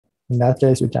In that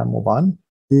case, we can move on.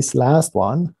 This last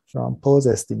one from pose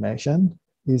estimation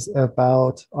is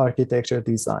about architecture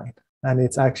design. And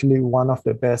it's actually one of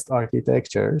the best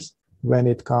architectures when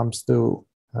it comes to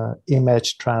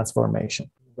image transformation,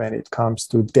 when it comes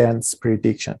to dense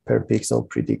prediction, per pixel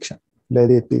prediction. Let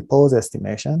it be pose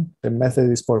estimation. The method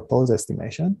is for pose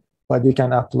estimation, but you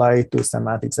can apply it to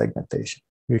semantic segmentation.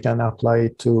 You can apply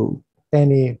it to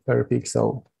any per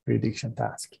pixel prediction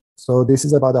task. So this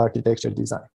is about architecture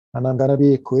design. And I'm going to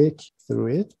be quick through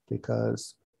it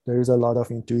because there is a lot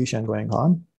of intuition going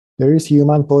on. There is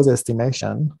human pose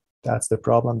estimation. That's the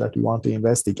problem that we want to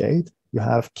investigate. You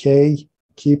have k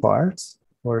key parts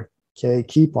or k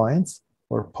key points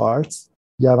or parts.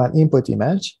 You have an input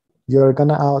image. You're going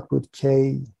to output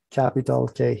k capital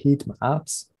K heat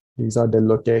maps. These are the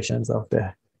locations of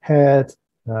the head,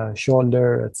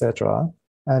 shoulder, etc.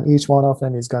 And each one of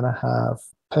them is going to have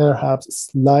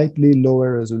perhaps slightly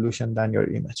lower resolution than your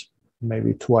image,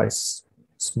 maybe twice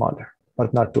smaller,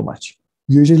 but not too much.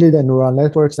 Usually the neural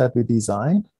networks that we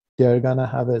design, they're going to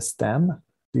have a stem.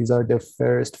 These are the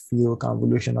first few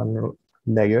convolutional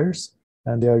layers,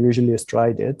 and they are usually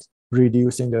strided,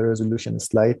 reducing the resolution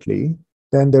slightly.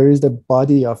 Then there is the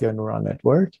body of your neural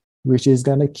network, which is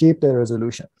going to keep the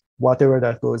resolution. Whatever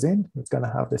that goes in, it's going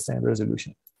to have the same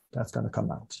resolution. That's going to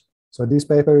come out. So this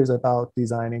paper is about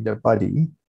designing the body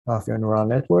of your neural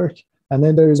network. And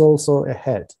then there is also a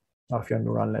head of your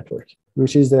neural network,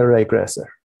 which is the regressor.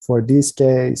 For this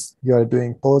case, you are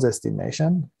doing pose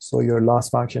estimation. So your loss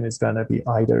function is going to be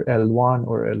either L1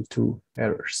 or L2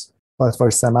 errors. But for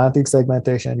semantic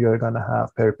segmentation, you're going to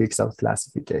have per pixel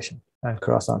classification and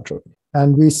cross entropy.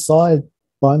 And we saw a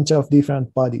bunch of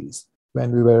different bodies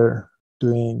when we were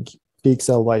doing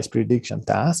pixel-wise prediction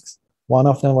tasks. One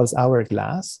of them was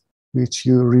hourglass, which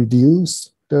you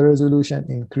reduce the resolution,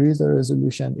 increase the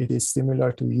resolution. It is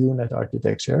similar to UNet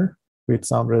architecture with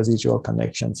some residual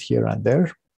connections here and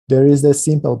there. There is the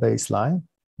simple baseline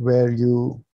where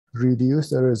you reduce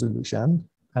the resolution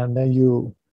and then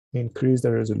you increase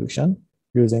the resolution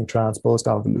using transpose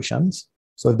convolutions.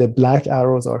 So the black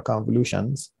arrows are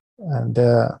convolutions and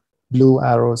the blue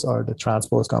arrows are the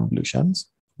transpose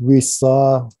convolutions. We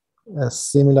saw a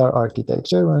similar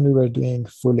architecture when we were doing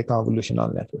fully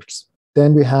convolutional networks.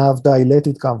 Then we have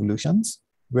dilated convolutions,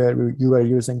 where you are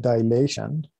using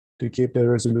dilation to keep the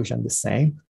resolution the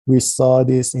same. We saw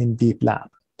this in deep lab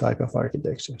type of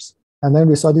architectures. And then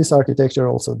we saw this architecture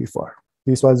also before.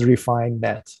 This was refined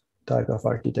net type of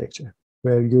architecture,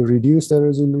 where you reduce the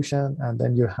resolution and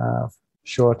then you have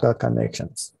shortcut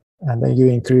connections. And then you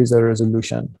increase the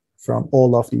resolution from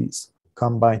all of these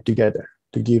combined together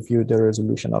to give you the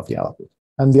resolution of the output.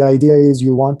 And the idea is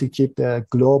you want to keep the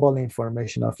global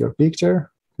information of your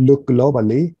picture, look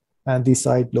globally, and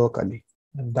decide locally.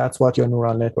 And that's what your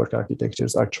neural network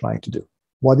architectures are trying to do.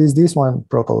 What is this one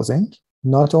proposing?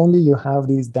 Not only you have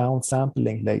these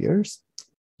downsampling layers,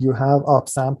 you have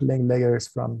upsampling layers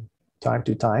from time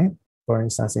to time. For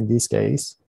instance, in this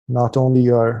case, not only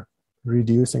you're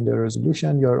reducing the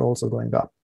resolution, you're also going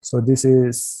up. So this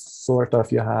is sort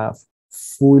of, you have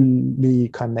fully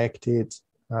connected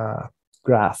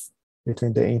graph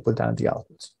between the input and the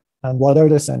output. And what are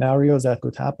the scenarios that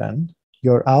could happen?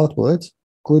 Your output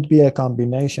could be a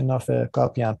combination of a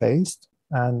copy and paste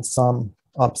and some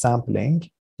upsampling.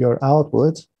 Your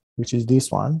output, which is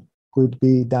this one, could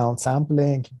be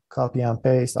downsampling, copy and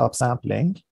paste,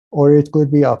 upsampling, or it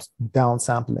could be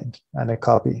downsampling and a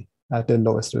copy at the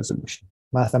lowest resolution.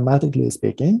 Mathematically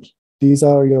speaking, these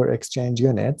are your exchange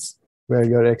units where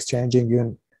you're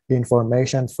exchanging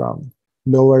information from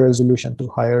lower resolution to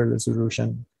higher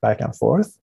resolution back and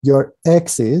forth. Your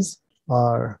x's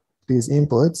are these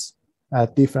inputs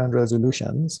at different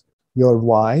resolutions. Your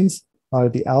y's are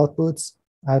the outputs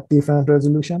at different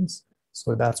resolutions.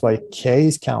 So that's why K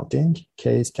is counting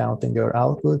your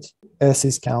output, S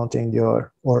is counting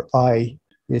your, or I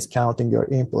is counting your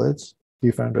inputs,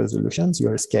 different resolutions,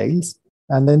 your scales.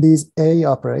 And then these A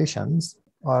operations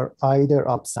are either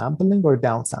upsampling or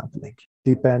downsampling,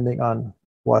 depending on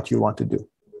what you want to do,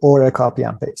 or a copy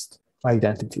and paste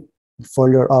identity.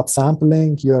 For your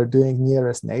upsampling, you're doing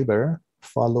nearest neighbor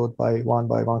followed by one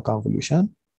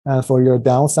convolution. And for your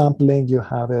downsampling, you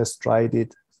have a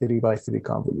strided 3x3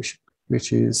 convolution,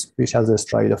 which has a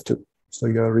stride of 2. So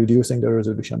you're reducing the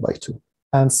resolution by 2.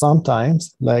 And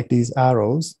sometimes, like these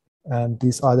arrows and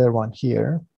this other one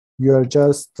here, you're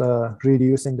just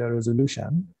reducing the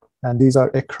resolution. And these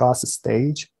are across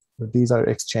stage. These are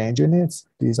exchange units.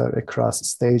 These are across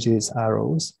stages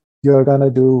arrows. You're going to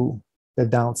do the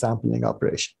downsampling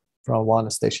operation from one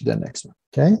stage to the next one.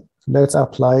 Okay, let's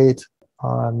apply it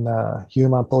on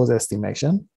human pose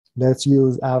estimation. Let's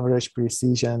use average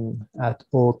precision at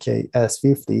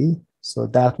OKS50. So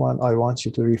that one, I want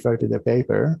you to refer to the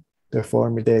paper,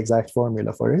 the exact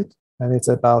formula for it. And it's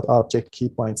about object key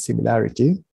point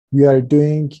similarity. We are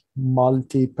doing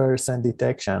multi-person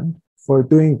detection. For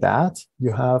doing that,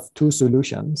 you have two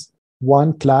solutions.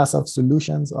 One class of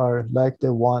solutions are like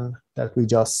the one that we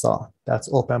just saw, that's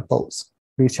OpenPose,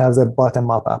 which has a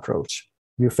bottom-up approach.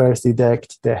 You first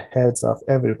detect the heads of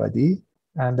everybody,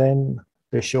 and then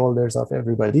the shoulders of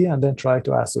everybody, and then try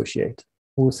to associate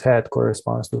whose head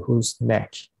corresponds to whose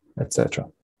neck, etc.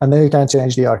 And then you can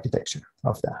change the architecture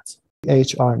of that.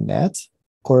 HRNet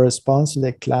corresponds to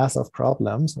the class of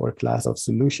problems or class of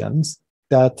solutions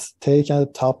that take a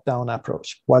top-down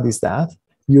approach. What is that?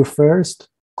 You first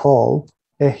call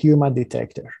a human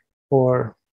detector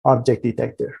or object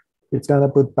detector. It's going to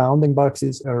put bounding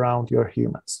boxes around your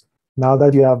humans. Now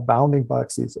that you have bounding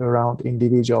boxes around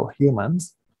individual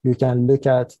humans, you can look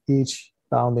at each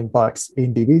bounding box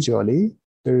individually.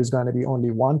 There is going to be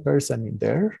only one person in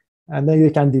there, and then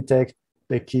you can detect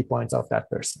the key points of that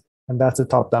person. And that's a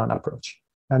top-down approach.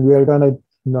 And we are going to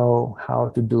know how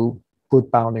to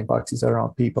put bounding boxes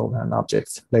around people and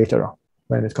objects later on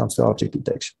when it comes to object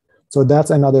detection. So that's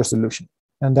another solution.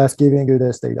 And that's giving you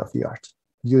the state of the art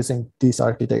using this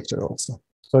architecture also.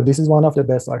 So this is one of the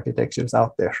best architectures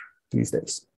out there these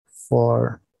days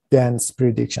for dense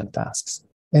prediction tasks.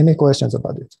 Any questions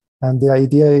about it? And the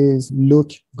idea is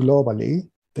look globally,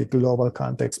 the global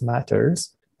context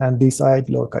matters, and decide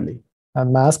locally.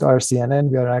 And mask RCNN,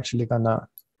 we are actually gonna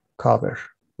cover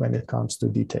when it comes to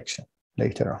detection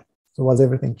later on. So was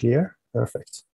everything clear? Perfect.